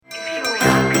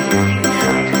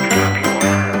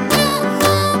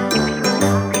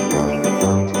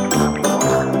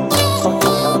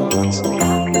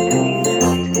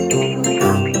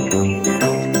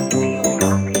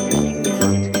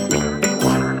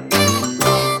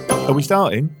Are we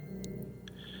starting?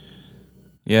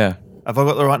 Yeah. Have I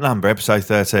got the right number? Episode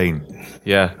 13.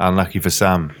 Yeah. Unlucky for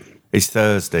some. It's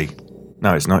Thursday.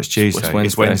 No, it's not. It's Tuesday.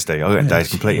 It's Wednesday. I got days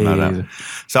completely mad up.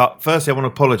 So, firstly, I want to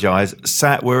apologise.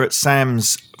 We're at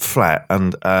Sam's flat,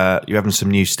 and you're having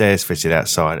some new stairs fitted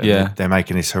outside. And Yeah. they're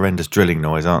making this horrendous drilling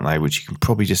noise, aren't they? Which you can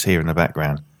probably just hear in the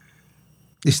background.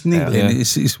 It's niggling. Yeah.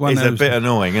 It's one It's of a those. bit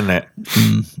annoying, isn't it?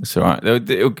 It's all right.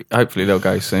 Hopefully they'll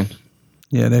go soon.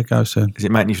 Yeah, there goes soon. Is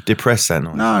it making you depressed, that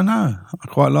noise? No, I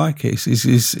quite like it. It's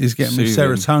getting me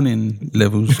Soothing. serotonin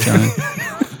levels going.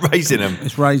 Raising them.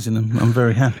 It's raising them. I'm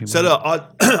very happy. So, with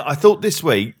it. look, I thought this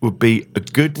week would be a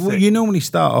good thing. Well, you normally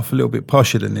start off a little bit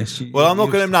posher than this. Well, I'm not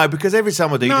going to know because every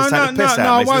time I do, you just take the piss out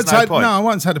I of me. So won't there's no take. point. No, I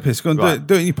won't take the piss. Go on, Right.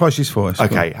 do it in your poshiest voice. Go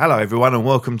Okay, hello everyone, and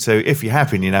welcome to If You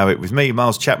Happen You Know It with me,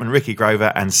 Miles Chapman, Ricky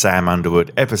Grover, and Sam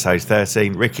Underwood. Episode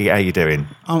 13. Ricky, how you doing?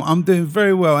 I'm doing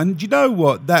very well. And do you know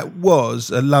what? That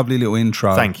was a lovely little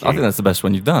intro. Thank you. I think that's the best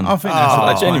one you've done. I think that's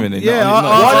I fine. genuinely. Yeah, not-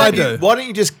 I not- do. Why don't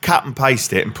you just cut and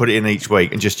paste it and put it in each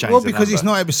week and just change Well, the because number? it's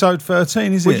not episode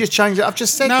 13, is We it? just change it. I've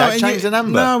just said that. and Change the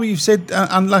number. No, you've said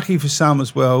unlucky for some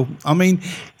as well. I mean,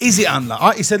 is it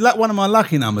unlucky? He said one of my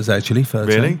lucky numbers actually. 13.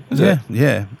 Really? Is yeah,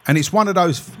 yeah. And it's one of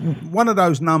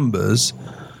those numbers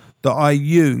that I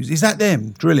use. Is that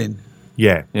them drilling?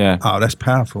 Yeah, Yeah. Oh, that's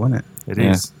powerful, isn't it? it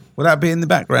Yeah. is. Will that be in the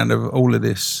background of all of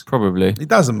this? Probably. It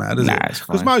doesn't matter, does Nah, it? it's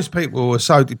Because fine. most people are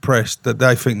so depressed that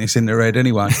they think it's in their head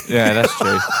anyway. Yeah, that's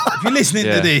true. If you're listening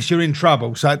Yeah. to this, you're in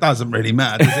trouble, so it doesn't really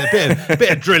matter. Does it? A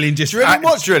bit of drilling just Drilling?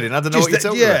 What's drilling? I don't know what you're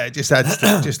talking yeah, about. it just adds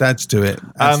to it,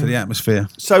 adds to the atmosphere.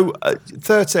 So,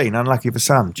 13, unlucky for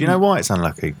some. Do you know why it's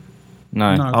unlucky?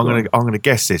 No. No. I'm going to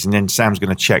guess this, and then Sam's going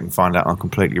to check and find out I'm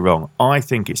completely wrong. I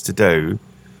think it's to do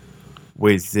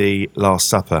with the Last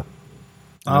Supper.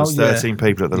 Oh, There's yeah. 13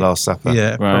 people at the Last Supper.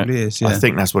 Yeah, it Right. probably is. Yeah. I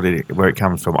think that's where it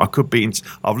comes from. I could be.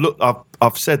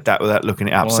 I've said that without looking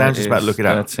it up. Why Sam's just about to is look it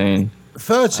up. 13.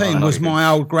 13 was my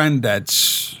old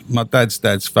my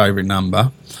dad's favourite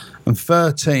number. And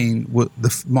 13,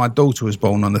 my daughter was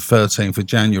born on the 13th of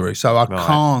January. So I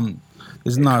can't,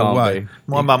 there's no can't way. be.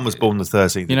 My mum was born the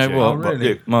 13th. You know of June. what? Oh,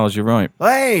 really? Miles, you're right.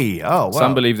 Hey! Oh, wow.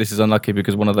 Some believe this is unlucky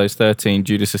because one of those 13,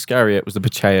 Judas Iscariot, was the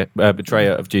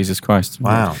betrayer of Jesus Christ.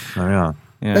 Wow. There we are.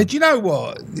 Yeah. But do you know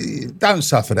what? Don't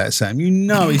suffer that, Sam. You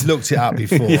know he's looked it up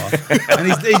before. And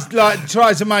he's like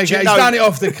tried to make it. He's know- done it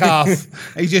off the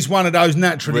cuff. He's just one of those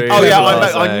naturally Really? Oh, clever yeah.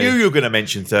 Well, I say- knew you were going to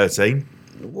mention 13.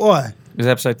 Why? It was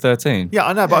episode 13. Yeah,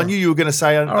 I know, but I knew you were going to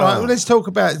say. All right, well, let's talk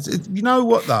about. You know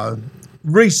what though?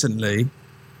 Recently,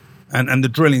 and the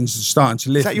drilling's starting to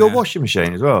lift. Is that your now. washing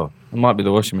machine as well? It might be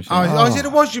the washing machine. Oh, is it a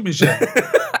washing machine?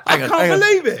 I can't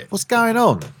believe it. What's going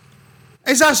on?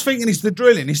 It's us thinking it's the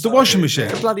drilling. It's the washing machine.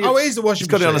 Bloody- Oh, it is the washing He's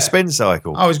got machine. it on a spin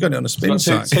cycle. Oh, he's got it on a spin Got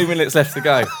cycle. 2 minutes left to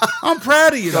go. I'm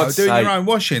proud of you though, God's doing sake. your own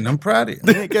washing. I'm proud of you.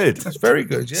 Isn't it good? That's very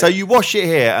good. Yeah. So you wash it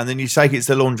here, and then you take it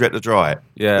to the laundrette to dry it.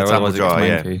 Yeah, The tumble otherwise it gets dryer,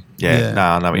 yeah. manky. Yeah. Yeah. No,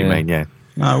 I know what you Yeah. mean. Yeah.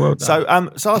 no, well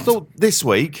done. So I thought this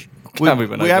week we Glad we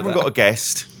went over haven't that. got a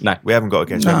guest. No. We haven't got a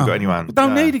guest. We haven't got anyone. We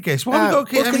don't need a guest. Why have we got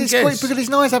to keep having because guests? Because it's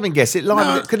nice having guests. It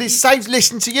No. because it saves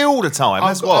listening to you all the time.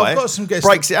 That's why. I've got some guests.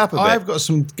 Breaks it up a bit. I've got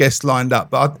some guests lined up,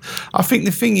 but I think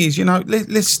the thing is,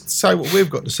 let's say what we've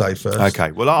got to say first.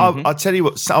 Okay. Well, I'll tell you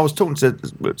what. I was talking to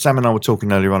Sam and I were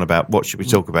talking earlier on about what should we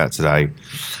talk about today,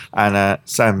 and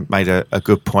Sam made a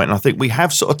good point, and I think we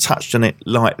have sort of touched on it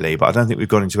lightly, but I don't think we've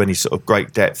gone into any sort of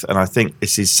great depth. And I think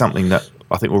this is something that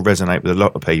I think will resonate with a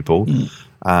lot of people,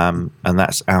 and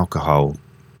that's alcohol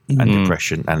and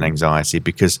depression and anxiety,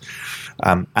 because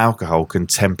alcohol can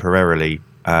temporarily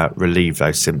relieve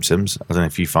those symptoms. I don't know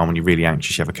if you find when you're really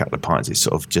anxious, you have a couple of pints, it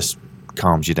sort of just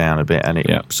calms you down a bit and it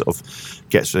sort of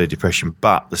gets rid of depression.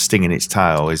 But the sting in its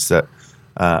tail is that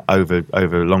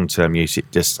over long-term use, it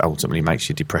just ultimately makes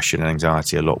your depression and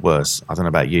anxiety a lot worse. I don't know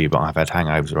about you, but I've had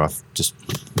hangovers where I've just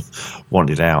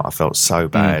wanted out. I felt so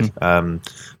bad.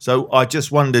 So I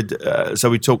just wondered, so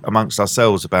we talk amongst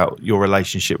ourselves about your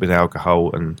relationship with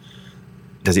alcohol, and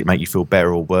does it make you feel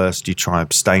better or worse? Do you try and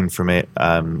abstain from it?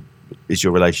 Is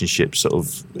your relationship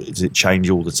does it change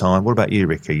all the time? What about you,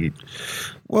 Ricky?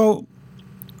 Well,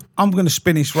 I'm going to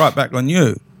spin this right back on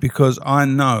you because I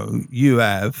know you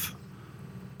have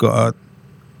got an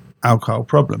alcohol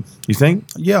problem. You think?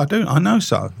 Yeah, I do. I know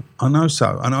so. And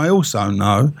I also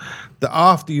know that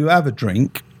after you have a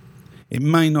drink, it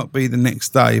may not be the next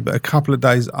day, but a couple of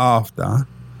days after,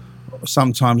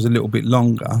 sometimes a little bit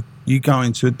longer, you go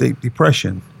into a deep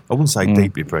depression. I wouldn't say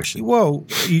deep depression. Well,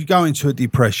 you go into a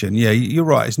depression. Yeah, you're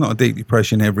right. It's not a deep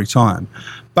depression every time.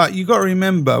 But you got to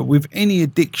remember, with any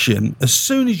addiction, as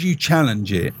soon as you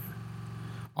challenge it,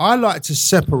 I like to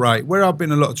separate, where I've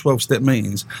been a lot of 12-step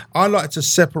meetings, I like to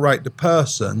separate the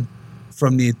person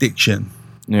from the addiction.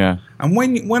 Yeah. And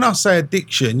when I say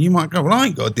addiction, you might go, well, I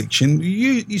ain't got addiction.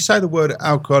 You say the word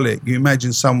alcoholic, you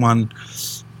imagine someone,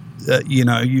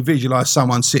 you visualise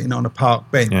someone sitting on a park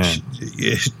bench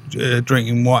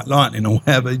drinking White Lightning or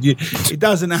whatever. It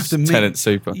doesn't have to mean... Tenant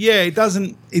super. Yeah, it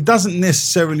doesn't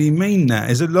necessarily mean that.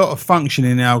 There's a lot of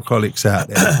functioning alcoholics out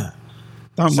there.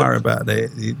 Don't worry about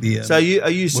the So are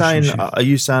you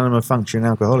saying I'm a functioning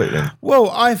alcoholic then? Well,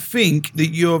 I think that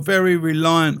you're very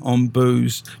reliant on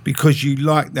booze because you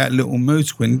like that little mood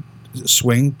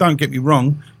swing. Don't get me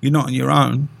wrong, you're not on your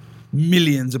own.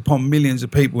 Millions upon millions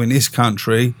of people in this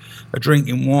country are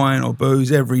drinking wine or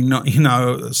booze every night,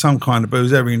 some kind of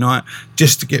booze every night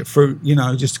just to get through,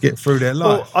 their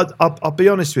life. Well, I'll be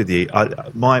honest with you.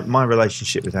 My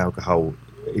relationship with alcohol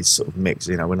is sort of mixed.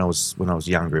 When I was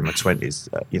younger in my 20s,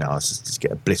 I used to just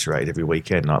get obliterated every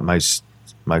weekend, like most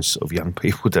sort of young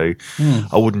people do.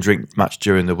 I wouldn't drink much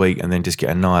during the week and then just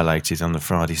get annihilated on the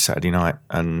Friday, Saturday night.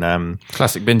 And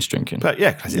classic binge drinking. But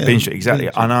yeah, classic binge drink, exactly.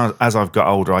 And as I've got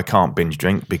older, I can't binge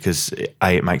drink because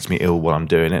it makes me ill while I'm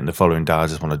doing it, and the following day I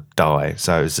just want to die.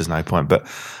 So there's no point. But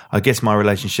I guess my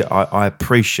relationship, I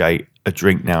appreciate a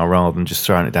drink now rather than just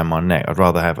throwing it down my neck. I'd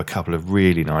rather have a couple of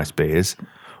really nice beers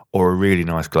or a really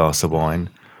nice glass of wine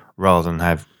rather than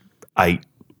have 8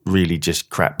 really just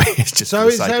crap beers just for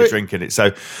the sake of drinking it.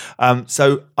 So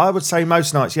I would say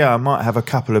most nights, I might have a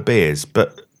couple of beers,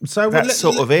 but that's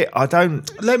sort of it. I don't.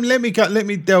 Let me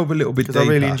delve a little bit deeper. Because I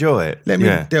really enjoy it. Let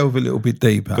me delve a little bit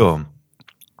deeper. Go on.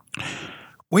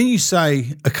 When you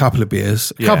say a couple of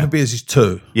beers, a couple of beers is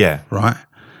 2. Yeah. Right?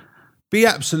 Be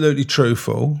absolutely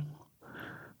truthful.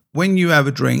 When you have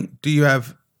a drink, do you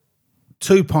have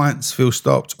 2 pints full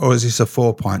stopped, or is this a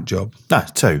 4-pint job? No,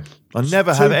 2. I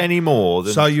never have any more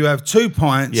than... So you have 2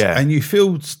 pints, and you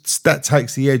feel that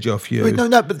takes the edge off you. Wait,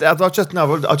 no, but I just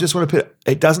want to put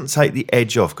it doesn't take the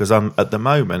edge off because I'm at the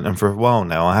moment, and for a while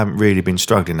now, I haven't really been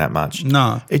struggling that much.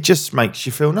 No, it just makes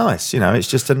you feel nice. It's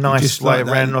just a nice way of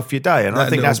rounding off your day, and I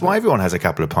think that's why everyone has a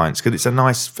couple of pints because it's a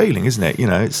nice feeling, isn't it?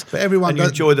 It's but everyone and you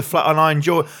enjoy the flat, and I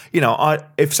enjoy.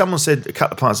 If someone said a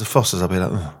couple of pints of Foster's, I'd be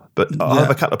like, oh. But I'll have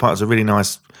a couple of pints of really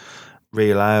nice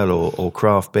real ale or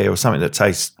craft beer or something that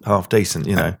tastes half decent,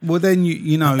 Well, then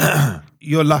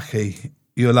you're lucky.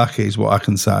 You're lucky is what I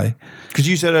can say. Because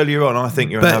you said earlier on, I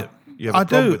think you have a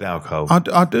problem with alcohol.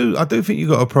 I do think you've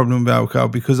got a problem with alcohol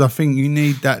because I think you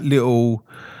need that little.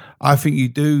 I think you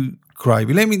do crave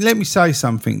it. Let me say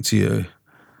something to you,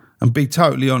 and be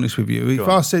totally honest with you. If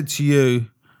I said to you,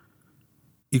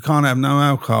 you can't have no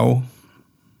alcohol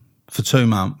for 2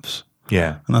 months,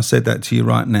 and I said that to you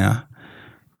right now.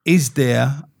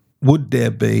 Would there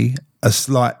be a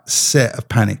slight set of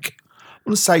panic? I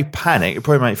wouldn't say panic. It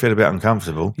probably make you feel a bit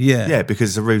uncomfortable. Yeah, because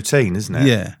it's a routine, isn't it?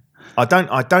 Yeah. I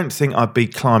don't think I'd be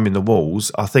climbing the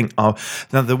walls. I think now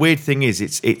the weird thing is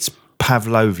it's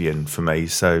Pavlovian for me.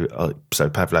 So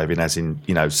Pavlovian, as in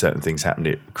certain things happen.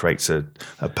 It creates a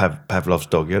Pavlov's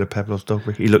dog. You had a Pavlov's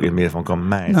dog? He looked at me as if I've gone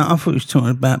mad. No, I thought you were talking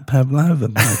about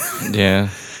Pavlova. Yeah.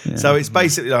 So it's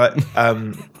basically like.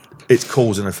 It's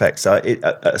cause and effect. So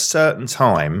at a certain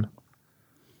time,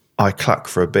 I cluck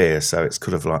for a beer. So it's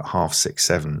kind of like 6:30,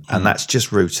 7, and that's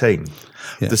just routine.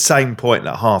 Yeah. The same point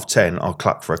at 10:30, I'll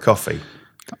cluck for a coffee.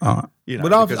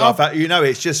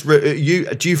 It's just you.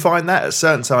 Do you find that at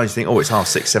certain times you think, it's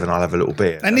 6:30, 7, I'll have a little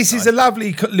beer? And this is a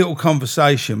lovely little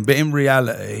conversation, but in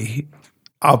reality,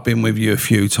 I've been with you a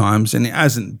few times, and it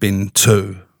hasn't been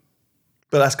 2.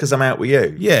 But that's because I'm out with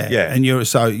you. Yeah. And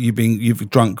you've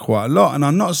drunk quite a lot. And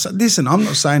I'm not saying this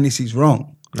is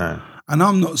wrong. No. And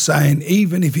I'm not saying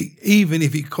even if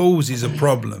it causes a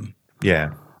problem.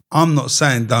 Yeah. I'm not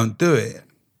saying don't do it.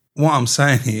 What I'm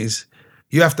saying is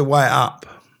you have to weigh it up.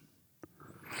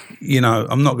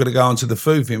 I'm not going to go on to the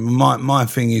food thing. My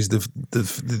thing is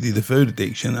the food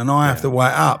addiction, and I have to weigh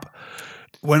it up.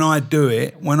 When I do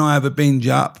it, when I have a binge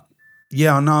up,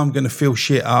 I know I'm going to feel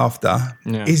shit after.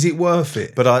 Yeah. Is it worth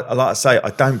it? But I like to say, I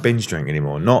don't binge drink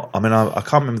anymore. I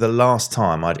can't remember the last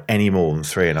time I had any more than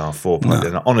 3.5, 4 pints.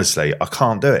 And honestly, I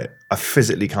can't do it. I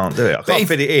physically can't do it. I can't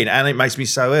fit it in, and it makes me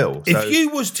so ill. If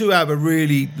you was to have a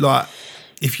really,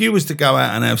 if you was to go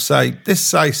out and have, let's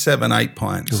say 7, 8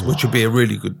 pints, which would be a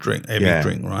really good drink,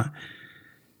 drink, right?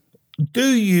 Do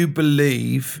you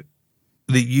believe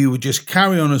that you would just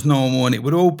carry on as normal and it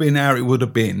would all been how it would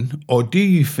have been? Or do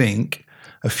you think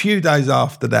a few days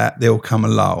after that there'll come a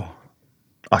lull?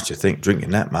 I should think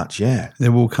drinking that much,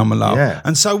 there will come a lull. Yeah.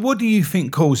 And so what do you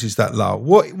think causes that lull?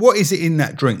 What is it in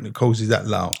that drink that causes that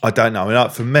lull? I don't know.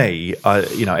 For me,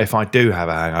 if I do have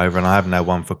a hangover, and I haven't had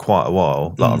one for quite a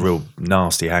while, like a real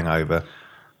nasty hangover,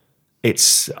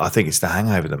 I think it's the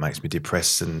hangover that makes me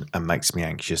depressed and makes me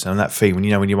anxious. And that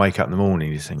feeling, when you wake up in the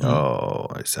morning, you think, oh,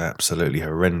 it's absolutely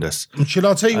horrendous. Should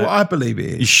I tell you what I believe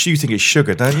it is? You think it's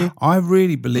sugar, don't you? I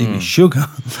really believe it's sugar.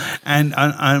 And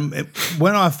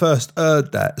when I first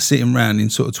heard that, sitting around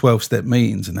in sort of 12-step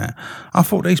meetings and that, I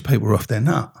thought these people were off their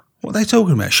nut. What are they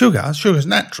talking about? Sugar? Sugar's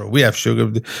natural. We have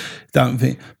sugar, don't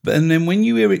think. And then when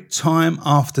you hear it time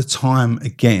after time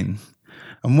again,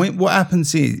 and what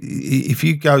happens is, if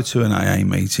you go to an AA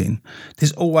meeting,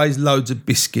 there's always loads of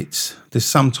biscuits. There's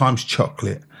sometimes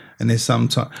chocolate, and there's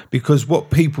sometimes, because what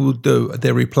people do,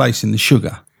 they're replacing the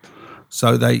sugar.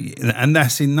 So and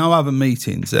that's in no other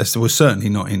meetings. That's certainly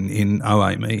not in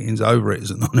OA meetings. Overeaters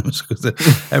Anonymous, because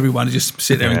everyone just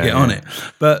sit there and get on it.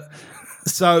 But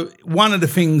so one of the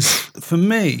things for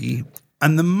me,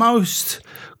 and the most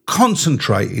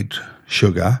concentrated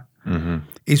sugar,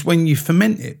 is when you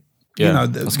ferment it. Yeah, I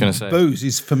was going to say. Booze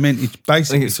is fermented,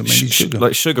 basically it's fermented sugar.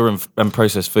 Like sugar and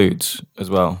processed foods as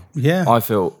well. Yeah. I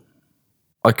feel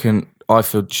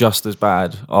just as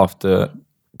bad after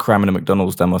cramming a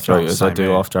McDonald's down my throat as I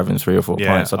do after having 3 or 4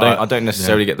 pints. I don't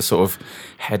necessarily get the sort of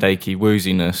headachy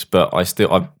wooziness, but I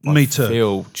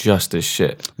feel just as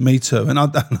shit. Me too, and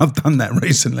I've done that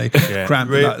recently. Yeah.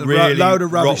 Crammed a load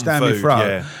of rubbish down my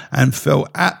throat, and felt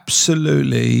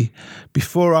absolutely.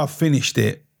 Before I finished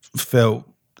it,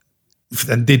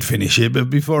 and did finish it, but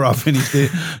before I finished it,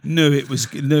 knew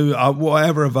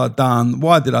whatever have I done?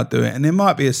 Why did I do it? And there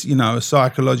might be a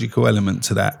psychological element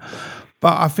to that.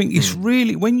 But I think it's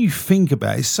really, when you think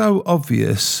about it, it's so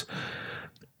obvious.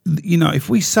 If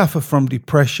we suffer from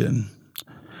depression,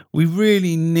 we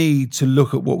really need to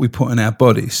look at what we put in our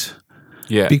bodies.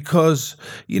 Yeah. Because,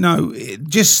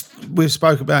 we've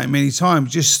spoke about it many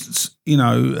times,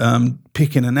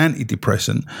 picking an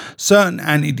antidepressant. Certain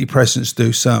antidepressants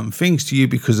do certain things to you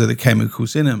because of the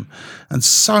chemicals in them. And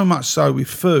so much so with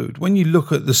food. When you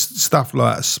look at the stuff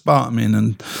like aspartame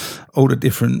and all the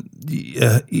different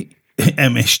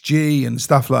MSG and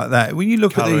stuff like that, when you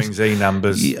look at these Z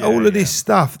numbers, all of this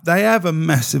stuff, they have a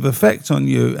massive effect on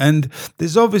you. And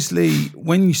there's obviously,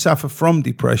 when you suffer from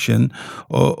depression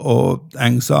or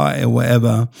anxiety or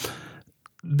whatever,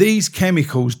 these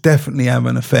chemicals definitely have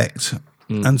an effect.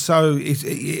 And so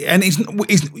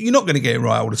you're not going to get it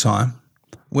right all the time.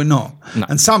 We're not. No.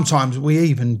 And sometimes we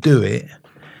even do it.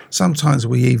 Sometimes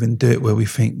we even do it where we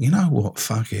think, you know what,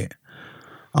 fuck it.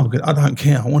 I don't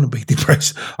care. I want to be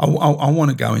depressed. I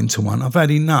want to go into one. I've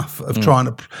had enough of trying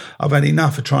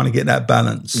to get that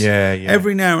balance. Yeah.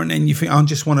 Every now and then you think, I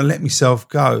just want to let myself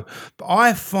go. But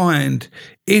I find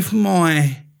if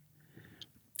my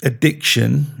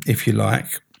addiction, if you like,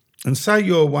 and say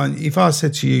you're one, if I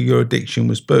said to you your addiction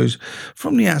was booze,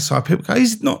 from the outside people go,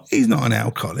 he's not an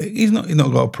alcoholic. He's not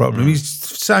got a problem. He's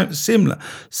similar.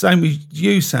 Same with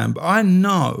you, Sam. But I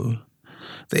know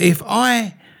that if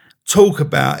I talk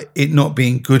about it not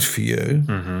being good for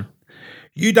you,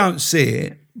 you don't see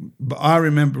it, but I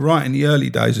remember right in the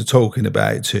early days of talking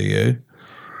about it to you,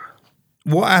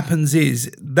 what happens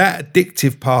is that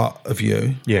addictive part of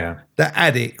you, that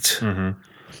addict,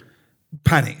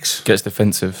 panics. Gets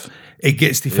defensive. It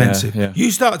gets defensive. Yeah.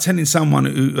 You start telling someone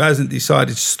who hasn't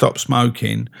decided to stop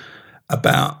smoking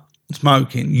about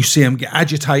smoking, you see them get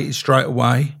agitated straight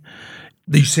away.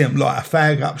 You see them light a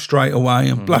fag up straight away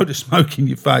and blow the smoke in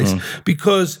your face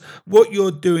because what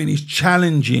you're doing is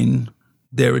challenging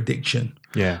their addiction.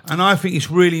 Yeah. And I think it's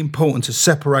really important to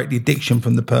separate the addiction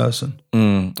from the person.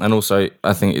 And also,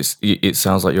 I think it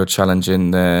sounds like you're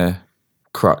challenging their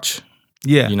crutch.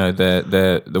 Yeah.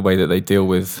 The way that they deal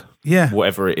with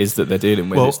whatever it is that they're dealing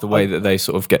with. Well, it's the way that they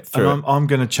sort of get through it. I'm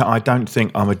going to I don't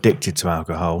think I'm addicted to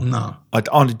alcohol. No. I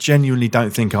genuinely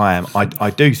don't think I am. I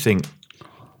do think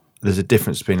there's a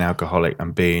difference between alcoholic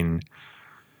and being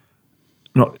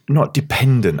not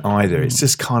dependent either. It's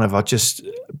just kind of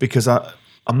because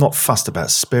I'm not fussed about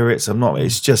spirits.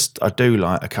 It's just I do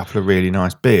like a couple of really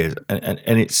nice beers, and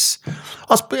it's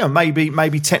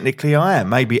maybe technically I am.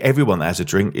 Maybe everyone that has a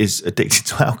drink is addicted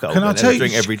to alcohol. Can I tell you?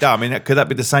 Drink every day. I mean, could that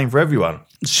be the same for everyone?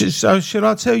 So should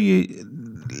I tell you?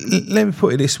 Let me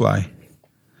put it this way.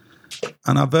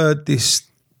 And I've heard this.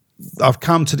 I've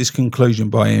come to this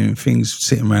conclusion by hearing things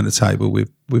sitting around the table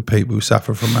with people who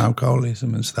suffer from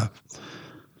alcoholism and stuff.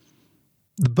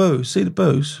 The booze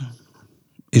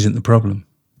isn't the problem.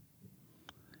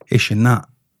 It's your nut.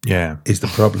 Yeah. Is the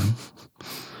problem.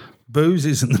 Booze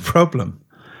isn't the problem.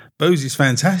 Booze is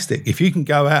fantastic. If you can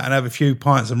go out and have a few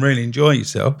pints and really enjoy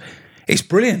yourself, it's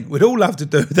brilliant. We'd all love to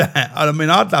do that. I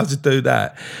mean, I'd love to do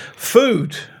that.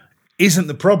 Food isn't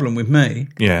the problem with me.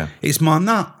 Yeah. It's my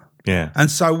nut. Yeah. And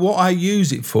so what I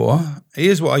use it for,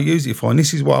 here's what I use it for, and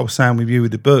this is what I was saying with you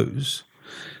with the booze.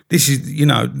 This is,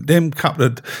 them couple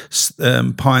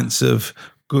of pints of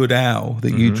good ale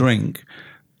that you drink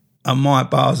are my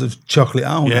bars of chocolate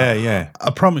almond. Yeah. I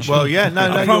promise you. Well, yeah, no,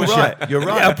 you're right. You're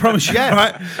right. Yeah, I promise you,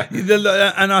 right?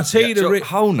 And I tell you the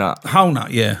whole nut. Whole nut,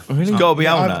 yeah. It's got to be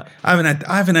whole nut. I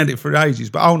haven't had it for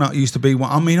ages, but whole nut used to be one.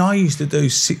 I mean, I used to do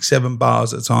 6-7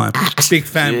 bars at a time. Big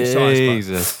family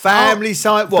size. Family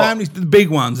size, what? Families, the big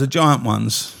ones, the giant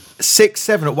ones.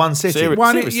 6-7 at one sitting.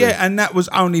 Yeah, and that was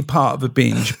only part of a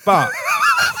binge, but.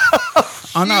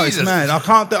 I know it's mad. I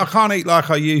can't eat like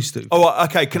I used to. Oh,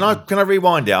 okay. Can I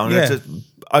rewind it?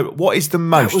 What is the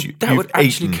most that would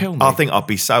actually eaten? kill me. I think I'd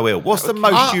be so ill. What's the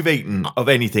most you've eaten of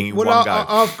anything in one go?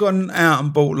 I've gone out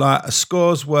and bought like a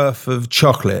score's worth of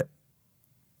chocolate,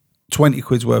 20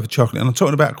 quid's worth of chocolate, and I'm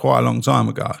talking about quite a long time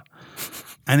ago,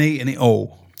 and eating it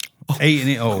all. Eating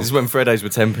it all. This is when Freddos were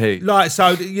 10p. Like, so,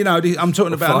 I'm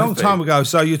talking about a long time ago.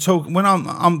 So you're talking, when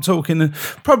I'm talking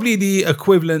probably the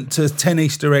equivalent to 10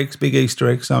 Easter eggs, big Easter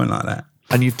eggs, something like that.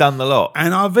 And you've done the lot.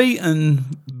 And I've eaten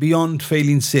beyond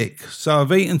feeling sick. So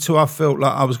I've eaten till I felt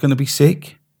like I was going to be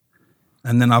sick.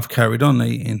 And then I've carried on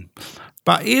eating.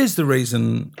 But here's the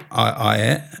reason I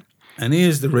ate. And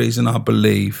here's the reason I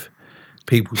believe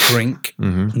people drink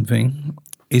and thing.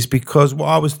 Is because what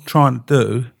I was trying to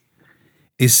do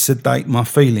is sedate my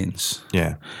feelings.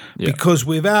 Yeah. Because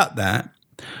without that,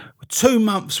 2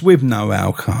 months with no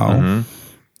alcohol,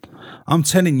 I'm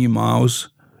telling you, Miles,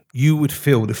 you would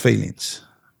feel the feelings,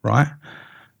 right?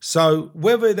 So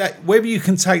whether you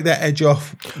can take that edge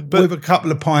off with a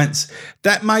couple of pints,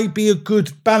 that may be a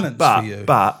good balance for you.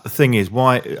 But the thing is,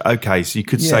 why? Okay, so you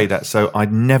could say that. So I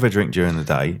never drink during the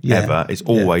day, ever. It's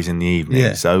always in the evening.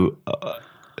 Yeah. So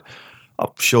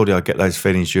surely I get those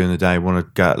feelings during the day. I want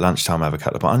to go at lunchtime, have a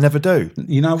couple of pints. I never do.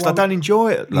 You know why? I don't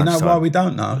enjoy it at lunchtime. You know why we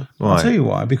don't know? Why? I'll tell you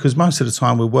why. Because most of the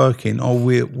time we're working or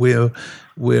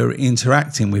we're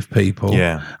interacting with people,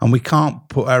 and we can't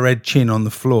put our head chin on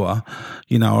the floor,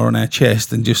 or on our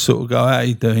chest and just sort of go, "How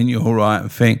you doing? You all right?" and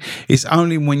think. It's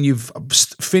only when you've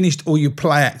finished all your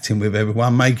play acting with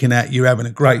everyone, making out you're having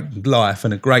a great life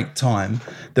and a great time,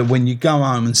 that when you go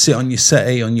home and sit on your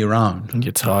settee on your own, and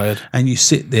you're tired, and you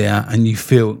sit there and you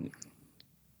feel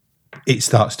it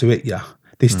starts to hit you.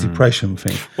 This depression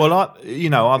thing. Well,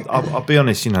 I'll be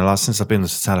honest. Since I've been in the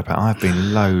Satalapat, I've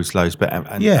been loads better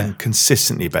and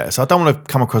consistently better. So I don't want to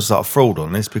come across as like a fraud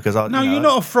on this because you're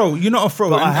not a fraud. You're not a fraud.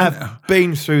 But I have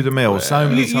been through the mill so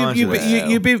many times.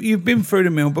 You've been through the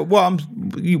mill. But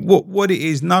what it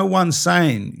is, no one's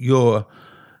saying you're.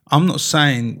 I'm not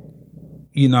saying,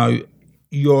 you're.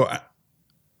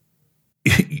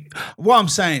 What I'm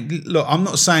saying, look, I'm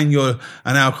not saying you're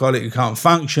an alcoholic who can't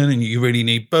function and you really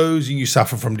need booze and you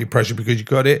suffer from depression because you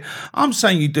got it. I'm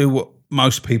saying you do what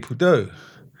most people do.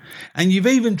 And you've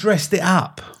even dressed it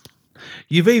up.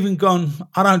 You've even gone,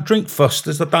 I don't drink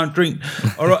Foster's, I don't drink,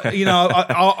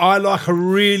 I like a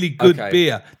really good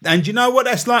beer. And you know what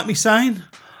that's like me saying?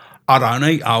 I don't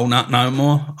eat whole nut no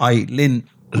more, I eat lint.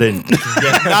 Lint.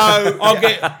 I'll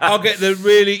get the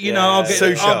really,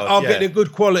 I'll get the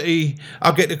good quality.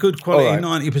 I'll get the good quality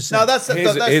 90%. No, that's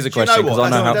here's a question because I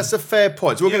know how that's a fair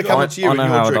point. So we're going to come to you. I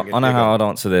know how I'd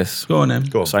answer this. Go on, then.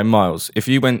 Go on. So Miles, if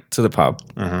you went to the pub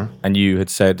and you had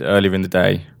said earlier in the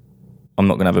day, I'm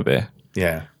not going to have a beer.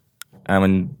 Yeah. And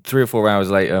when 3 or 4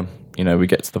 hours later, we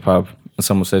get to the pub and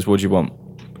someone says, "What do you want?"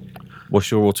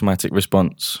 What's your automatic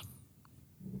response?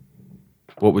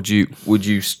 What would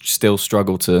you still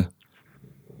struggle to?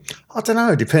 I don't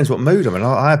know. It depends what mood I'm in.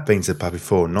 I have been to the pub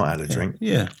before and not had a drink.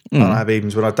 Yeah. I have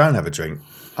evenings when I don't have a drink.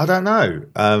 I don't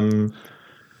know.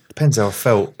 Depends how I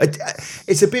felt.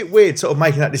 It's a bit weird sort of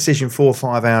making that decision 4 or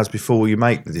 5 hours before you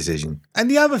make the decision. And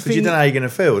the other thing... you don't know how you're going to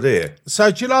feel, do you? So,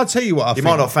 I'll tell you what I think.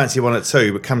 You might not fancy one at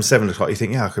 2, but come 7 o'clock, you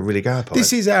think, I could really go up on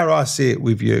This is how I see it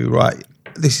with you, right?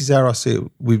 This is how I see it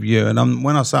with you. And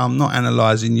when I say I'm not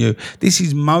analysing you, this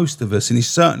is most of us, and it's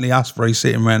certainly us three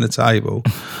sitting around the table.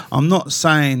 I'm not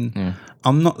saying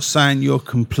you're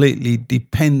completely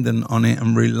dependent on it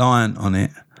and reliant on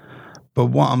it. But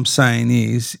what I'm saying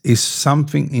is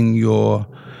something in your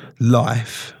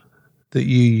life that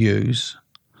you use,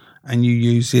 and you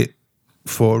use it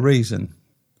for a reason.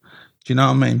 Do you know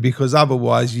what I mean? Because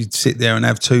otherwise you'd sit there and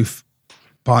have 2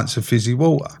 pints of fizzy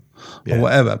water. Or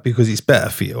whatever, because it's better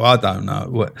for you. I don't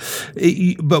know.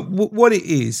 But what it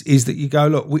is that you go,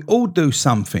 look, we all do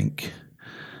something.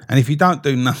 And if you don't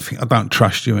do nothing, I don't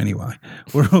trust you anyway.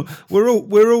 We're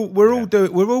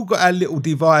all got our little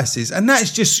devices, and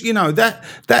that's just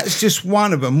that's just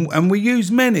one of them. And we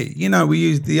use many. We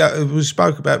use we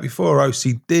spoke about before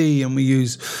OCD, and we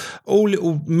use all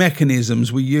little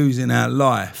mechanisms we use in our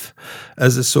life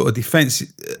as a sort of defense.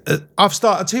 I'll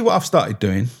tell you what I've started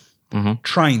doing: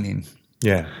 training.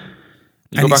 Yeah,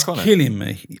 and it's killing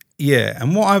me. Yeah,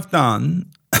 and what I've done.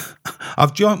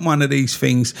 I've joined one of these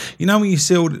things. When you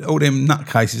see all them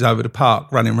nutcases over the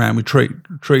park running around with tree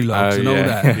logs and all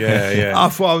that. Yeah. I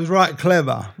thought I was right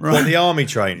clever. Right? What, the army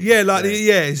training? Yeah,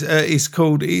 it's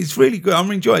called. It's really good.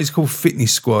 I'm enjoying it. It's called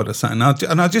Fitness Squad or something.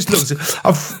 And I just looked.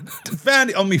 I've found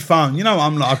it on my phone.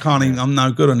 I'm like, I can't even. I'm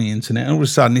no good on the internet. And all of a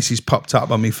sudden, this has popped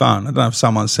up on my phone. I don't know if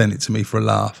someone sent it to me for a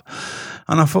laugh.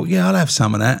 And I thought, yeah, I'll have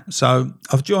some of that. So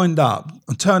I've joined up.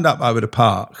 I turned up over the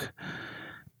park.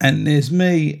 And there's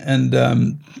me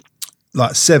and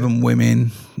like 7 women,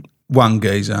 1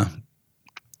 geezer.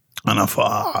 And I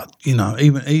thought,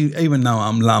 even though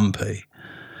I'm lumpy,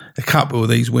 a couple of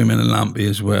these women are lumpy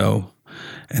as well.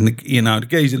 And the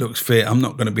geezer looks fit. I'm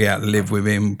not going to be able to live with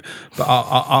him, but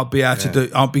I'll be able to do.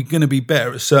 I'll be going to be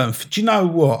better at certain. Do you know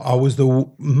what? I was the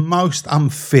most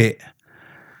unfit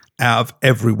out of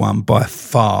everyone by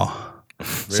far.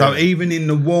 Really? So even in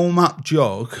the warm up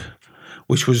jog,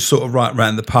 which was sort of right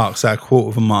round the park, so a quarter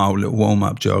of a mile little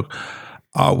warm-up jog,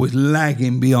 I was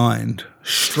lagging behind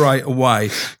straight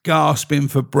away, gasping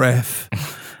for breath.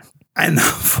 And I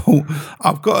thought,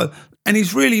 I've got to... And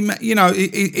it's really,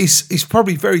 it's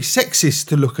probably very sexist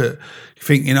to look at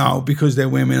thinking, because they're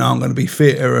women, I'm going to be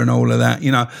fitter and all of that.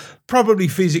 Probably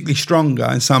physically stronger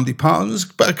in some departments,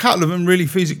 but a couple of them really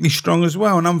physically strong as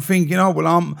well. And I'm thinking,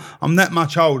 I'm that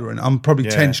much older, and I'm probably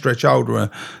 10 stretch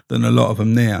older than a lot of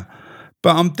them there.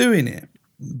 But I'm doing it.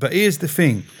 But here's the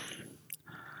thing.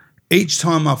 Each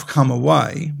time I've come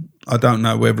away, I don't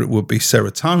know whether it would be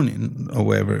serotonin or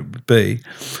whether it would be,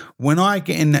 when I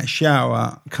get in that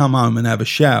shower, come home and have a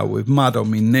shower with mud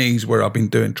on my knees where I've been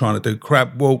trying to do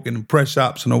crab walking and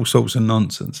press-ups and all sorts of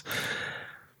nonsense,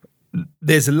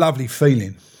 there's a lovely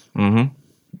feeling. Mm-hmm.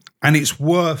 And it's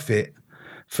worth it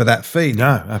for that feeling.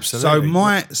 No,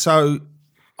 absolutely. So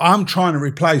I'm trying to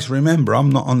replace, remember, I'm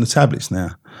not on the tablets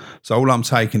now. So all I'm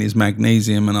taking is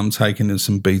magnesium, and I'm taking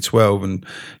some B12 and,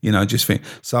 just think.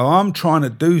 So I'm trying to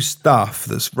do stuff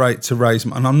that's right to raise,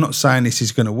 and I'm not saying this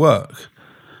is going to work.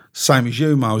 Same as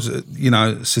you, Miles,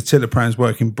 citalopram's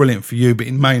working brilliant for you, but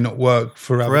it may not work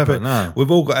for other people. No.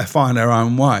 We've all got to find our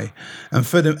own way. And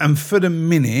for the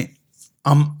minute,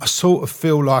 I sort of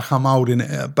feel like I'm holding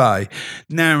it at bay.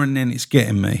 Now and then it's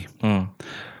getting me.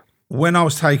 When I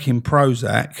was taking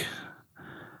Prozac,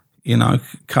 a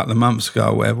couple of months ago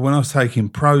or whatever, when I was taking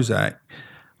Prozac,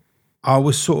 I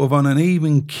was sort of on an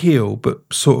even keel,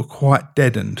 but sort of quite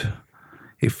deadened.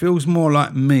 It feels more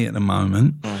like me at the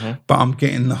moment, but I'm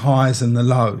getting the highs and the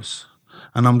lows,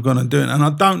 and I'm going to do it. And I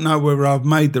don't know whether I've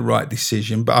made the right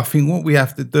decision, but I think what we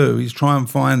have to do is try and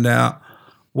find out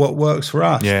what works for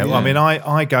us. Yeah, well, I mean,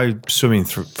 I go swimming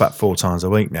 4 times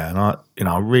a week now, and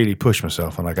I really push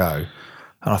myself when I go.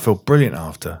 And I feel brilliant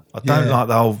after. I don't like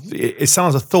the whole... It's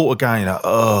sometimes a thought of going,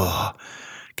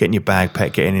 getting your bag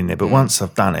packed, getting in there. But once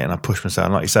I've done it and I push myself,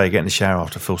 and like you say, getting in the shower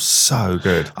after feels so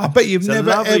good. I bet you've never...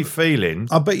 It's a lovely feeling.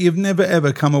 I bet you've never,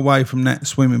 ever come away from that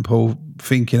swimming pool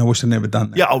thinking, I wish I'd never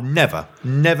done that. Yeah, never.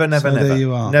 Never. There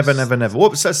you are. Never.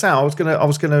 What, so Sal, I was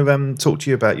gonna talk to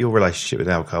you about your relationship with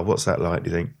alcohol. What's that like, do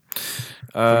you think?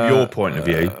 From your point of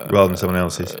view, rather than someone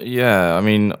else's. Yeah, I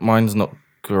mean, mine's not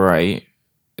great.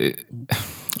 I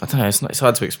don't know. It's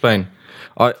hard to explain.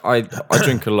 I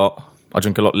drink a lot. I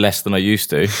drink a lot less than I used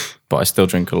to, but I still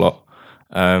drink a lot.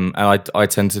 And I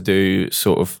tend to do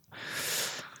sort of.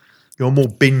 You're more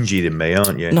bingy than me,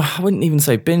 aren't you? No, I wouldn't even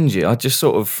say bingy. I just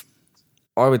sort of.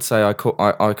 I would say I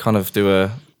kind of do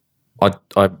a. I'll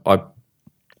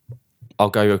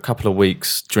go a couple of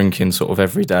weeks drinking sort of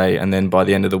every day, and then by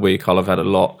the end of the week I'll have had a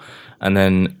lot, and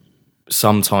then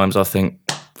sometimes I think,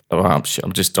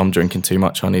 I'm drinking too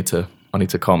much. I need to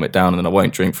calm it down, and then I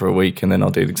won't drink for a week, and then I'll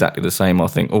do exactly the same. I'll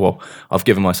think, I've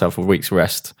given myself a week's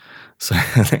rest, so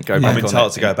then go back on it. It's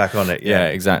hard to go back on it. Yeah,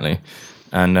 exactly.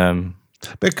 And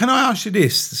but can I ask you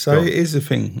this? So here's the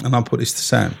thing, and I'll put this to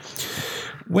Sam.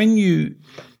 When you,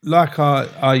 like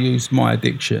I use my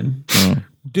addiction,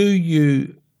 do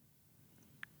you,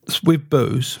 with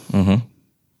booze,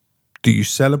 do you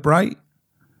celebrate?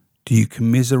 Do you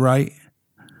commiserate?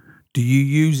 Do you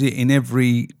use it in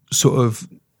every sort of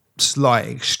slight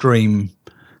extreme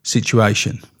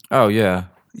situation? Oh, yeah.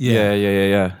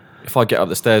 Yeah. if I get up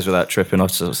the stairs without tripping, I'll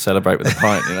sort of celebrate with a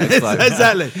pint. You know? It's like,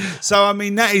 exactly. So I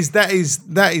mean, that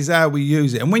is how we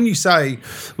use it. And when you say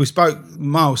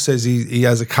Miles says he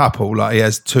has a couple, like he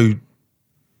has two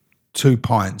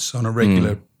pints on a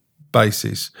regular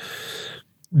basis.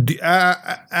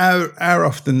 How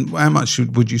often? How much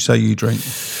would you say you drink?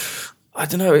 I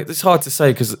don't know. It's hard to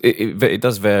say because it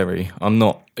does vary. I'm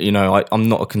not, I'm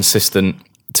not a consistent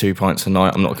 2 pints a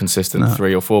night. I'm not a consistent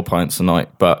 3 or 4 pints a night.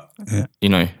 But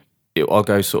I'll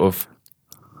go sort of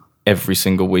every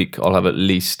single week. I'll have at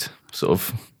least sort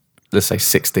of, let's say,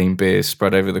 16 beers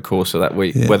spread over the course of that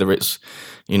week. Yeah. Whether it's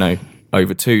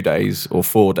over 2 days or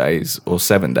 4 days or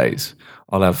 7 days,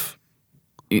 I'll have.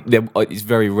 It's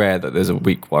very rare that there's a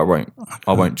week where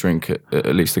I won't drink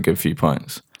at least a good few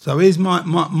pints. So here's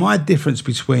my difference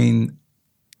between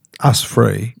us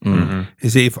three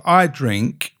is if I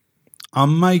drink, I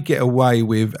may get away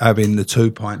with having the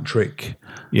 2 pint trick.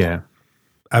 Yeah.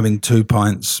 Having 2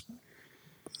 pints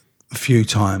a few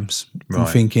times and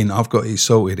thinking I've got it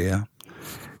sorted here.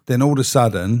 Then all of a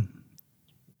sudden,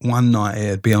 one night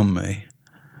it'd be on me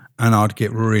and I'd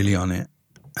get really on it,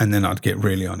 and then I'd get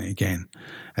really on it again.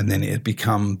 And then it had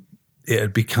become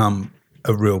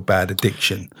a real bad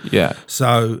addiction. Yeah.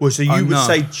 So you would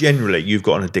say generally you've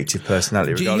got an addictive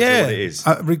personality, regardless of what it is.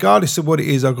 Regardless of what it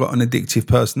is, I've got an addictive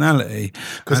personality.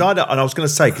 Because I was going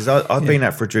to say, because I've been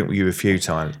out for a drink with you a few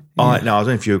times. I don't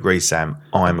know if you agree, Sam.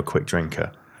 I'm a quick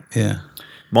drinker. Yeah.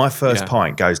 My first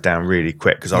pint goes down really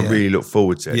quick because I really look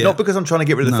forward to it. Yeah. Not because I'm trying to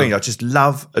get rid of the thing. I just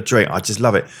love a drink. I just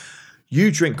love it. You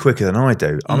drink quicker than I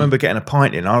do. I remember getting a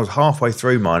pint in. I was halfway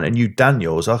through mine, and you done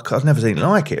yours. I've nenever seen it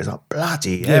like it. It's like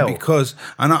bloody hell. Yeah, because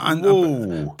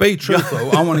be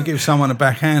truthful. I want to give someone a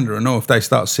backhander and know if they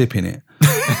start sipping it.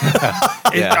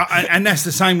 And that's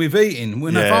the same with eating.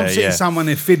 If I'm seeing someone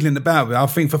there fiddling about with it, I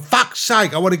think, for fuck's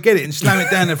sake, I want to get it and slam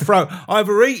it down their throat.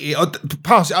 Either eat it or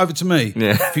pass it over to me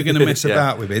if you're going to mess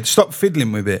about with it. Stop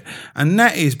fiddling with it. And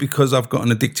that is because I've got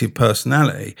an addictive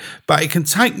personality. But it can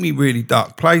take me really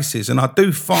dark places. And I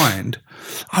do find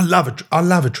I love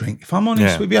a drink. If I'm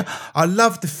honest with you, I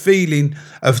love the feeling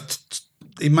of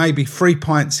it may be 3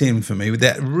 pints in for me with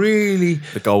that really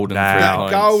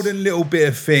golden little bit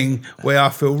of thing where I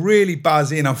feel really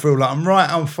buzzy and I feel like I'm right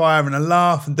on fire and I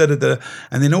laugh and and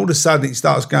then all of a sudden it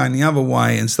starts going the other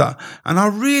way and I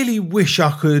really wish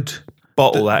I could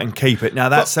bottle that and keep it. Now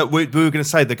that's we were going to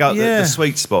say the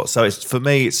sweet spot. So it's for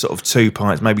me it's sort of 2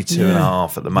 pints, maybe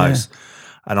 2.5 at the most,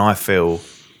 and I feel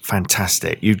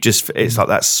fantastic. It's like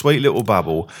that sweet little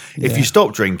bubble. If you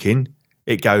stop drinking,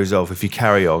 it goes off. If you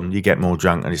carry on, you get more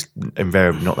drunk, and it's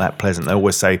invariably not that pleasant. They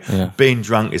always say being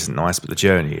drunk isn't nice, but the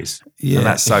journey is. Yeah. And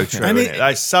that's so true.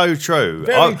 That's so true.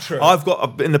 Very true. I've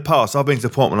got in the past. I've been to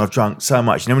the point when I've drunk so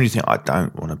much. When you think I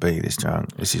don't want to be this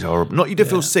drunk. This is horrible. Not you don't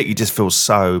feel sick. You just feel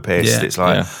so pissed. It's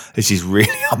like this is really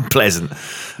unpleasant.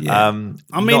 Yeah.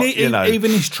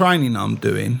 Even this training I'm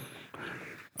doing.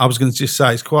 I was going to just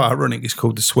say it's quite ironic. It's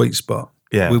called the sweet spot.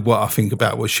 Yeah. With what I think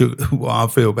about what I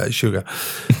feel about sugar,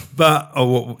 but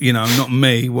not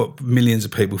me. What millions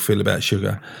of people feel about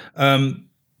sugar.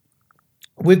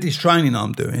 With this training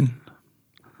I'm doing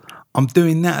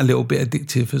that a little bit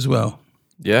addictive as well.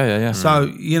 Yeah. So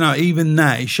even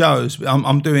that it shows.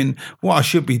 I'm doing what I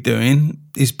should be doing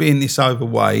is being this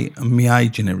overweight and my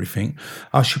age and everything.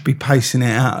 I should be pacing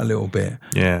it out a little bit.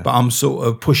 Yeah. But I'm sort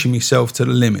of pushing myself to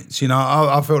the limits.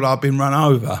 I feel like I've been run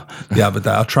over the other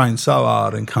day. I trained so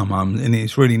hard and come home, and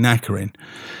it's really knackering.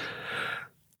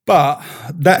 But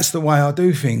that's the way I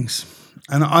do things.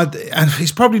 And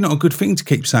it's probably not a good thing to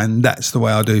keep saying that's the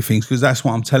way I do things, because that's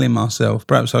what I'm telling myself.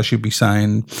 Perhaps I should be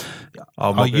saying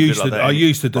I used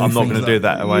to do. I'm not going to do it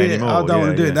that way anymore. I don't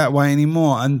want to do it that way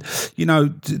anymore. And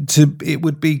it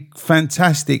would be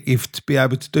fantastic to be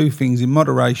able to do things in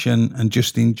moderation and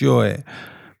just enjoy it.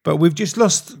 But we've just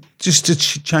lost. Just to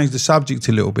change the subject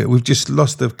a little bit, we've just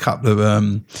lost a couple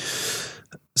of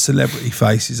celebrity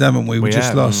faces, haven't we? We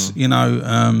just lost,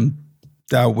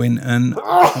 Dale Winton,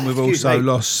 and we've also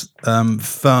lost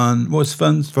Fern. What's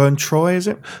Fern's? Fern Troy, is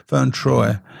it? Fern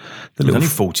Troy. He's only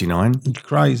 49.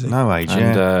 Crazy. No age,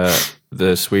 and,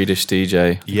 the Swedish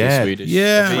DJ. Yeah.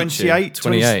 28.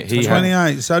 28. He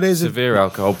 28. So there's severe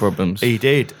alcohol problems. He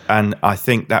did. And I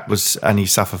think and he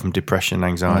suffered from depression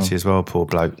and anxiety as well, poor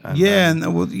bloke. And,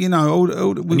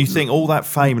 and you think all that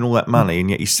fame and all that money, and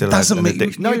yet he still has an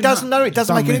addiction. No, it doesn't. No, it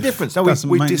doesn't make any difference. No,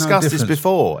 we've discussed this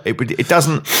before. It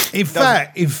doesn't. In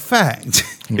fact,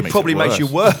 it probably makes you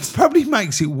worse. It probably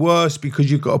makes it worse because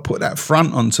you've got to put that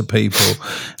front onto people,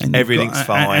 and everything's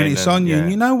fine, and it's on you. And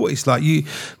you know what it's like.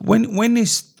 When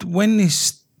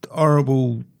this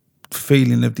horrible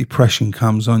feeling of depression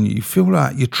comes on you. You feel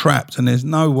like you're trapped and there's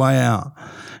no way out.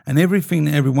 And everything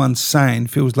that everyone's saying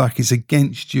feels like it's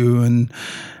against you. And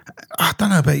I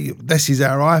don't know about you, this is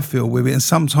how I feel with it. And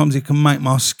sometimes it can make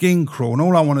my skin crawl. And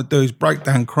all I want to do is break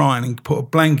down crying and put a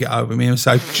blanket over me and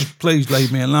say, just please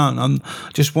leave me alone. I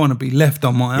just want to be left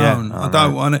on my own. I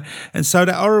don't want to. And so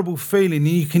that horrible feeling,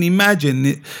 you can imagine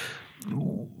it.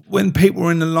 When people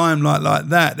are in the limelight like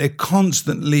that, they're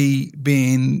constantly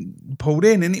being pulled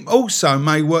in. And it also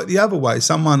may work the other way.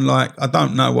 Someone like, I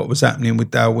don't know what was happening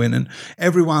with Dale Winton.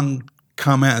 Everyone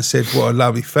come out and said what a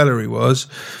lovely fella he was,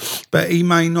 but he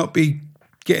may not be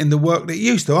getting the work that he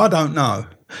used to. I don't know.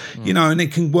 You know, and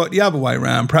it can work the other way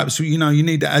around. Perhaps, you know, you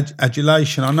need the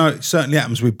adulation. I know it certainly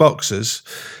happens with boxers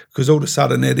because all of a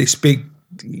sudden they're this big,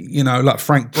 you know, like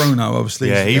Frank Bruno, obviously.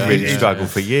 Yeah, he really struggled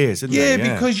for years, didn't he?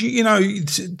 Yeah, because, you know,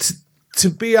 to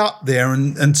be up there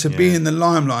and to be in the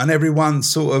limelight and everyone's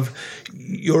sort of,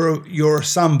 you're a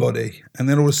somebody, and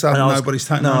then all of a sudden nobody's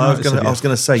taking notice of you. I was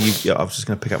going to say, I was just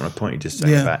going to pick up on a point you just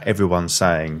said about everyone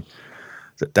saying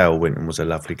that Dale Winton was a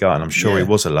lovely guy, and I'm sure he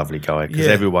was a lovely guy because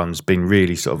everyone's been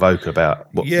really sort of vocal about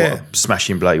what a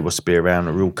smashing bloke he was to be around,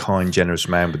 a real kind, generous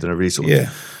man with a really sort of,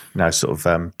 you know, sort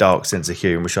of dark sense of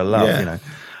humour, which I love, you know.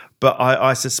 But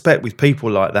I suspect with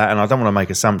people like that, and I don't want to make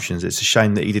assumptions, it's a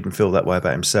shame that he didn't feel that way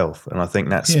about himself. And I think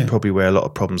that's probably where a lot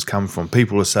of problems come from.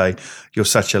 People will say, you're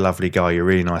such a lovely guy, you're a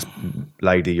really nice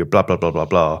lady, you're blah, blah, blah, blah,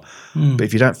 blah. But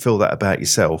if you don't feel that about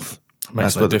yourself,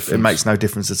 it makes no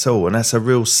difference at all. And that's a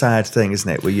real sad thing, isn't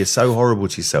it? Where you're so horrible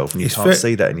to yourself and you can't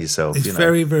see that in yourself. It's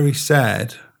very, very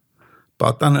sad.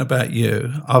 But I don't know about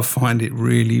you, I find it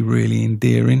really, really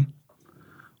endearing.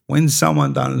 When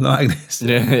someone don't like this,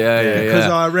 because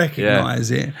I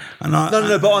recognise it, and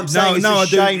but I'm saying it's a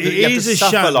shame that you have to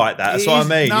suffer like that. That's what I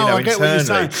mean. No, I get what you're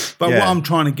saying. But what I'm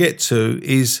trying to get to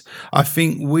is, I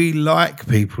think we like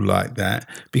people like that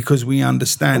because we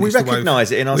understand. And we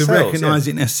recognise it in ourselves. We recognise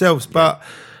it in ourselves, but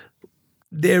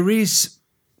there is,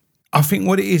 I think,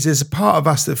 what it is. There's a part of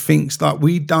us that thinks like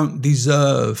we don't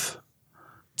deserve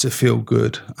to feel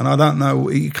good, and I don't know,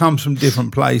 it comes from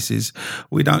different places.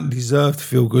 We don't deserve to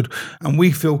feel good, and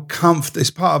we feel comfortable.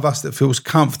 There's part of us that feels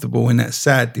comfortable in that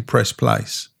sad, depressed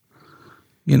place.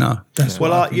 You know, that's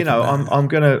I'm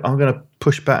gonna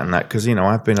push back on that because, you know,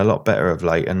 I've been a lot better of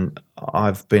late, and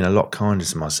I've been a lot kinder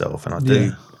to myself, and I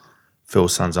do feel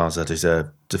sometimes I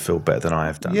deserve to feel better than I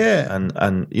have done. Yeah,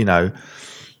 and you know,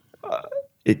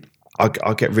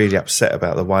 I get really upset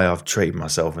about the way I've treated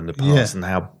myself in the past and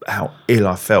how ill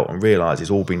I felt, and realise it's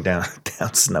all been down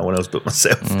to no one else but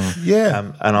myself.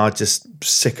 And I'm just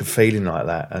sick of feeling like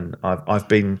that. And I've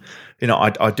been, you know,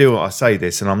 I do what I say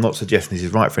this, and I'm not suggesting this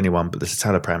is right for anyone, but the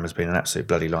citalopram has been an absolute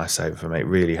bloody lifesaver for me. It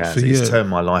really has. It's turned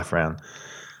my life around,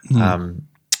 and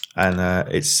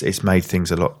it's made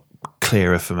things a lot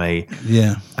clearer for me.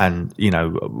 And, you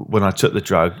know, when I took the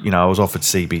drug, you know, I was offered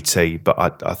CBT, but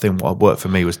I think what worked for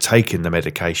me was taking the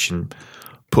medication,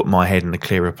 put my head in a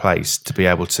clearer place to be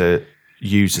able to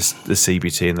use the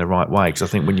CBT in the right way. Because I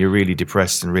think when you're really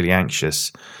depressed and really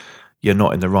anxious, you're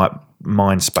not in the right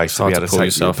mind space to be able to take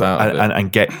yourself out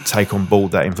and take on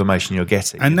board that information you're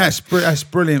getting. And that's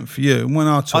brilliant for you. When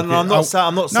I took I'm not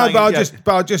saying.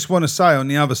 But I just want to say on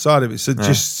the other side of it, so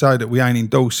just so that we ain't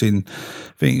endorsing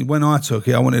things. When I took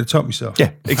it, I wanted to top myself.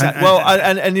 Yeah, exactly.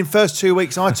 And in the first 2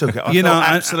 weeks I took it, I felt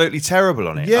absolutely terrible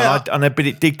on it. Yeah, but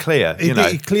it did clear.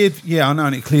 It cleared. Yeah, I know,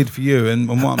 and it cleared for you. And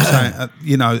what I'm saying,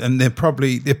 you know, and there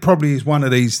probably is one of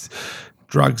these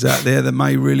drugs out there that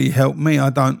may really help me. I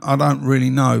don't really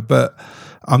know, but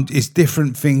it's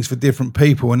different things for different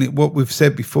people. And what we've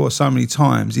said before so many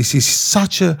times, this is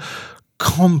such a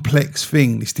complex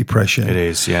thing, this depression. It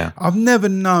is, yeah. I've never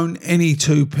known any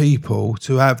two people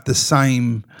to have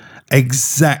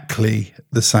exactly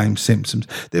the same symptoms.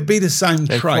 There'd be the same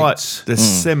traits. They're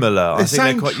similar. The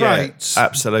same traits,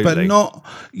 absolutely. But not,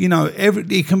 you know,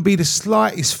 it can be the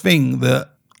slightest thing that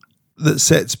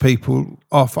sets people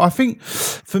off. I think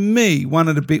for me, one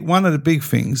of the big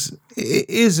things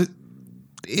is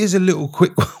a little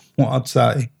quick one, what I'd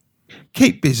say.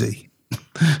 Keep busy.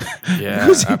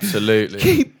 Yeah, absolutely.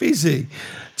 Keep busy.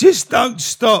 Just don't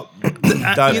stop.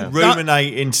 Don't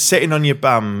ruminating, sitting on your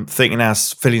bum, feeling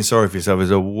sorry for yourself is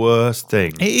the worst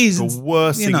thing. It is the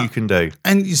worst thing you can do.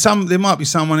 And there might be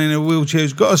someone in a wheelchair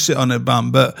who's got to sit on their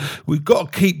bum, but we've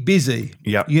got to keep busy.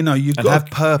 Yeah, you know, you've got to have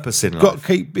purpose in life. Got to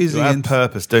keep busy and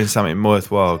purpose, doing something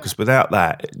worthwhile. Because without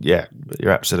that, you're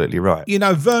absolutely right. You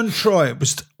know, Vern Troy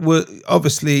was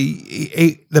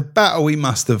obviously the battle he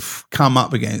must have come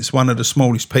up against. One of the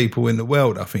smallest people in the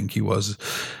world, I think he was.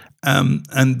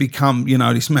 and become,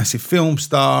 this massive film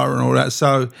star and all that.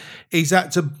 So he's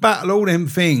had to battle all them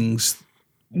things,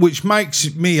 which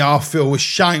makes me, I feel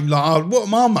ashamed. Like, what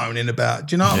am I moaning about?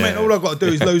 Do you know what I mean? All I've got to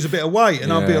do is lose a bit of weight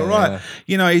and I'll be all right.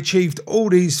 Yeah. He achieved all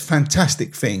these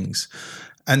fantastic things.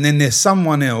 And then there's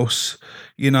someone else,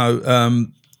 like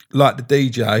the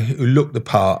DJ who looked the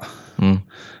part.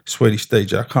 Swedish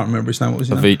DJ, I can't remember his name. What was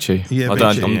his name? Avicii. Yeah,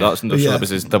 Avicii. I'm not sure that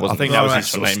wasn't. I think that was his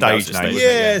sort of stage name.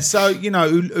 Yeah, so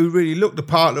who really looked the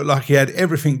part, looked like he had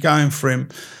everything going for him,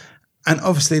 and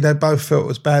obviously they both felt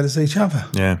as bad as each other.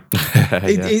 Yeah,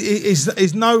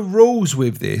 There's no rules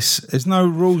with this. There's no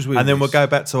rules with. And then this. we'll go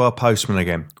back to our postman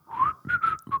again.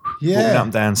 Yeah, walking up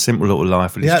and down, simple little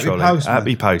life with his trolley.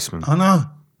 Happy postman. I know,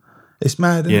 it's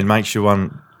mad. It makes you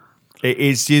one. It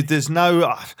is. There's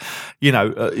no,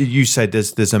 you said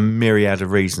there's a myriad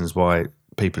of reasons why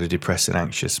people are depressed and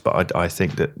anxious, but I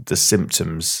think that the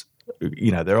symptoms,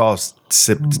 there are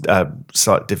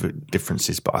slight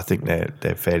differences, but I think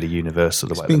they're fairly universal.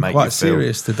 The way they make you feel. It's been quite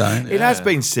serious today. It has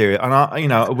been serious, and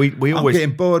we always. I'm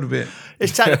getting bored of it.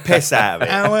 Let's take the piss out of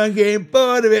it. I'm getting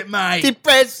bored of it, mate.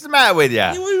 Depressed, what's the matter with you?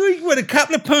 You want a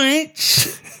couple of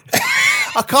pints?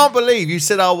 I can't believe you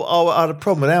said I had a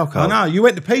problem with alcohol. I know, you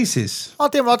went to pieces. I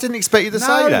didn't expect you to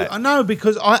say that. I know,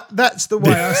 because that's the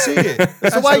way I see it.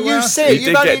 That's the way you see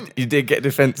it. You did get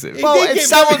defensive. Well, if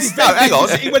hang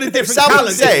on. He went a different colour.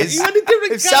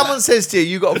 If someone says to you,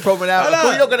 you got a problem with alcohol,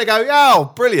 you're not going to go,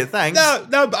 oh, brilliant, thanks.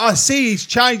 No, but I see he's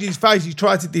changed his face. He's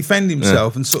tried to defend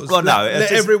himself and sort of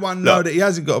let everyone know that he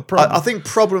hasn't got a problem. I think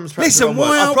problems. Listen,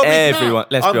 everyone.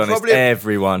 Let's be honest.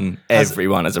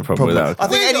 Everyone has a problem with alcohol. I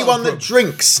think anyone that drinks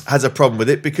has a problem with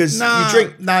it because you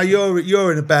drink. No,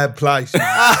 you're in a bad place.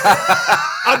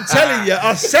 I'm telling you,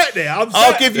 I sat there.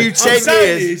 I'll give you 10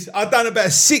 years. I've done about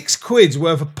 £6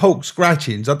 worth of pork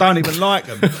scratchings. I don't even like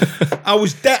them. I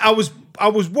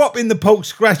was whopping the pork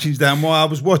scratchings down while I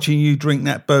was watching you drink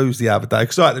that booze the other day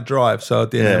because I had to drive, so I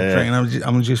didn't have a drink. And I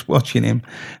was just watching him,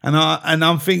 and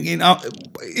I'm thinking,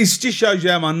 it just shows you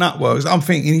how my nut works. I'm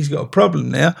thinking he's got a problem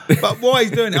there, but why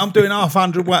he's doing it? I'm doing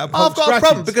 100 weight of pork I've got scratchings. a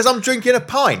problem because I'm drinking a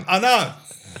pint. I know.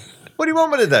 What do you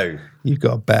want me to do? You've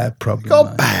got a bad problem.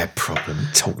 Got a bad problem. What are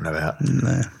you talking about?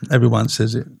 No, everyone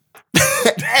says it.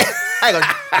 Hang on.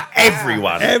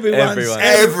 Everyone.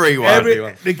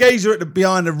 The geezer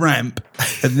behind the ramp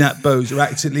and that boozer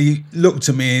actually looked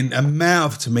at me and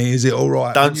mouthed to me, "Is it all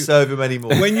right?" Don't serve him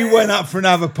anymore. When you went up for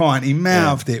another pint, he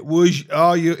mouthed it.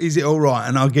 Is it all right?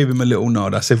 And I'll give him a little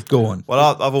nod. I said, "Go on." Well,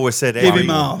 I've always said give him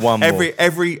half.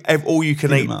 Every all you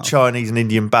can eat Chinese and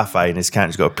Indian buffet in this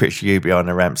country's got a picture of you behind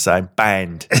the ramp saying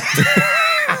 "banned."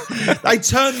 They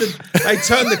turn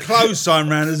the clothes sign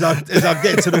round as I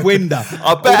get to the window.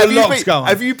 I bet.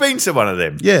 Have you been to one of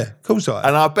them? Yeah, of course I have.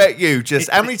 And I bet you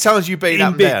how many times you been up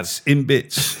and down? In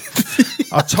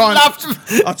bits. I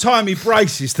tie my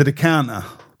braces to the counter.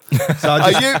 So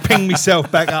I just ping myself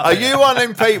back up. Are you one of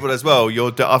them people as well?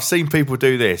 I've seen people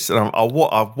do this, and I've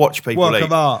watched people Work eat.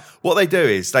 of art. What they do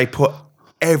is they put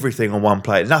everything on one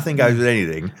plate. Nothing goes with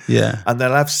anything. Yeah. And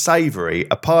they'll have savoury,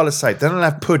 a pile of savoury. Then they'll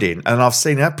have pudding, and I've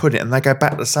seen that pudding, and they go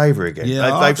back to savoury again.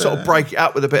 Yeah, they sort of break it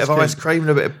up with a bit of ice cream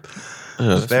and a bit of...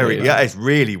 it's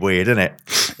really weird, isn't it?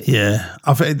 Yeah.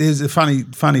 I think there's a funny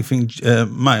thing,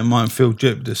 mate of mine, Phil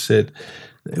Jupiter, said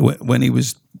when he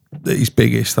was at his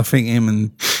biggest, I think him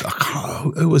and,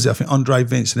 who was it? I think Andre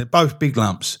Vincent, they're both big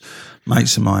lumps.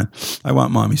 Mates of mine, they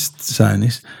won't mind me saying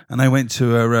this, and they went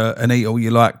to an eat all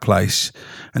you like place,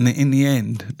 and in the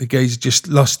end, the guys just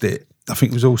lost it. I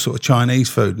think it was all sort of Chinese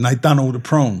food, and they'd done all the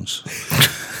prawns,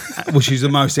 which is the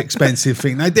most expensive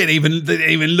thing. They didn't even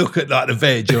look at like the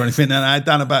veg or anything, and they'd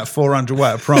done about 400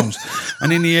 weight of prawns,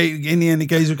 and in the end, the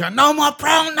guys were going, "No more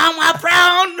prawn, no more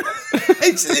prawn."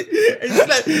 I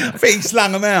think he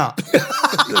slung them out.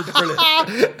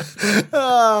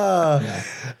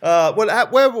 Well, how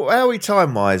are we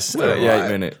time-wise? 38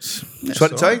 minutes.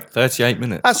 38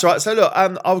 minutes. That's right. So look,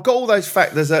 I've got all those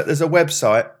facts. There's a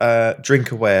website,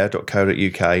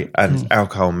 drinkaware.co.uk, and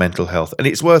alcohol and mental health, and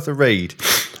it's worth a read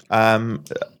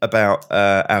about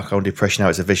alcohol and depression, how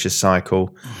it's a vicious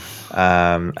cycle. Put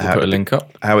a link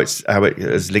up. How it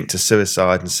is linked to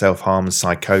suicide and self-harm and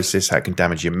psychosis. How it can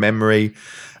damage your memory.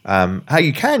 How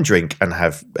you can drink and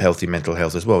have healthy mental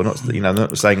health as well. Not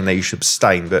saying that you should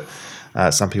abstain, but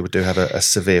some people do have a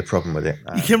severe problem with it.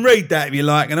 You can read that if you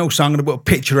like, and also I'm going to put a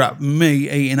picture up of me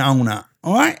eating Alnut.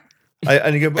 All right.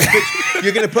 And you're going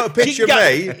to put a picture of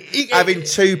me having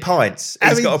 2 pints.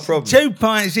 He's got a problem. 2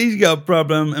 pints. He's got a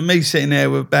problem, and me sitting there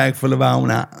with a bag full of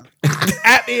Alnut.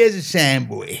 Happy as a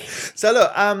sandboy. So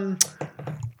look,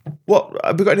 what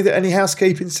have we got? Any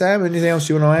housekeeping, Sam? Anything else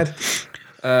you want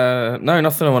to No,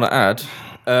 nothing I want to add.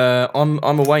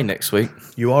 I'm away next week.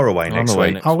 You are away next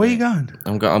week. Oh, where are you going?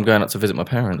 I'm going up to visit my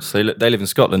parents. They live in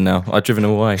Scotland now. I've driven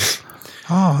them away.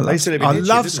 Oh, I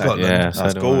love Scotland. Yeah,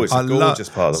 it's gorgeous. It's a gorgeous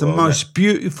part of the world. It's the most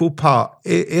beautiful part.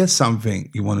 Here's something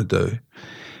you want to do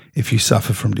if you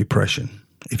suffer from depression.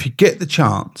 If you get the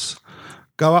chance,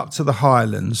 go up to the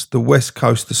Highlands, the west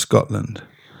coast of Scotland,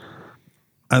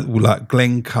 like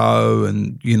Glencoe,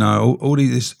 and all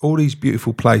these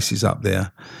beautiful places up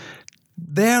there.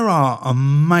 There are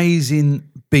amazing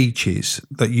beaches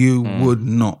that you would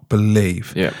not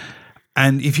believe. Yeah.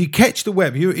 And if you catch the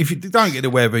weather, if you don't get the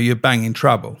weather, you're banging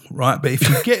trouble, right? But if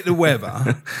you get the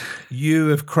weather, you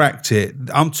have cracked it.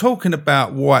 I'm talking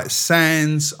about white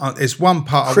sands. There's one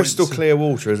part crystal clear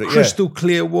water, is it? Crystal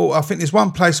clear water. I think there's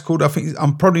one place called.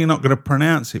 I'm probably not going to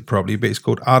pronounce it properly, but it's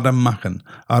called Ardnamurchan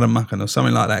or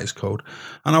something like that. It's called.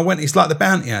 And I went. It's like the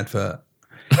Bounty advert.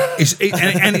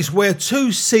 And it's where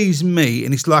two seas meet,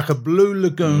 and it's like a blue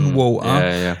lagoon water.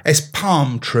 Yeah. It's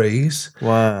palm trees.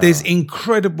 Wow. There's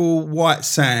incredible white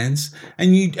sands,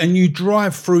 and you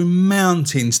drive through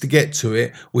mountains to get to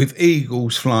it with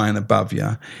eagles flying above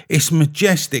you. It's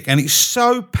majestic, and it's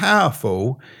so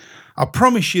powerful. I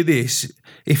promise you this: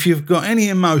 if you've got any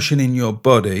emotion in your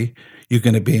body, you're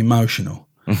going to be emotional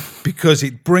because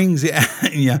it brings it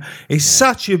out in you. It's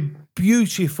such a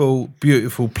beautiful,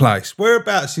 beautiful place.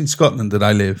 Whereabouts in Scotland did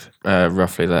I live?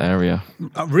 Roughly that area.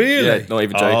 Really? Yeah, not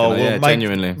even joking.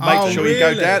 Genuinely. Make sure you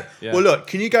go down. Yeah. Well, look,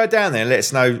 can you go down there and let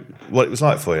us know what it was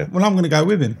like for you? Well, I'm going to go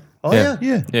with him. Oh, yeah?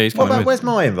 Yeah. He's What coming about, where's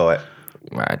my invite?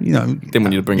 Right. Didn't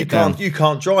want you to bring it down. You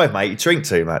can't drive, mate. You drink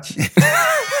too much.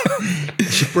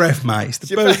 It's your breath, mate.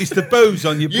 It's the booze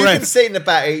on your You breath. can sit in the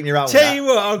back eating your own. Tell you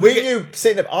what,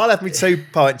 I'll have me 2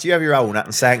 pints. You have your own nut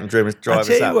and Sank and drive us up. I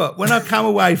tell you what, when I come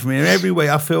away from here every week,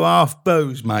 I feel half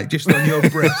booze, mate, just on your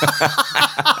breath.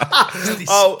 It's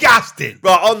disgusting.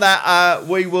 Right, on that,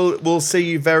 we'll see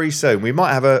you very soon. We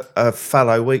might have a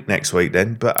fallow week next week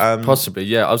then, but possibly,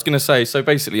 yeah. I was going to say, so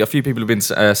basically, a few people have been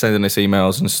sending us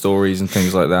emails and stories and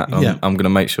things like that. I'm going to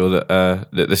make sure that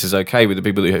this is okay with the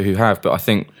people who have, but I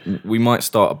think we might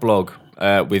start a blog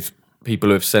with people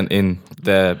who have sent in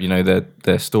their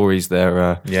stories,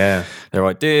 their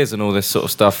ideas and all this sort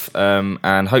of stuff.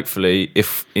 And hopefully,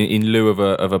 if in lieu of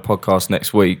a podcast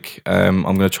next week, I'm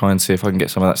going to try and see if I can get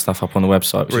some of that stuff up on the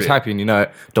website, which is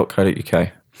happyandyouknowit.co.uk.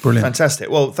 Brilliant. Fantastic.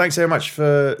 Well, thanks very much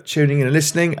for tuning in and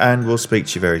listening, and we'll speak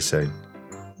to you very soon.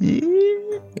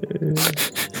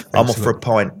 I'm off for a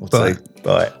pint or two.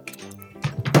 Bye.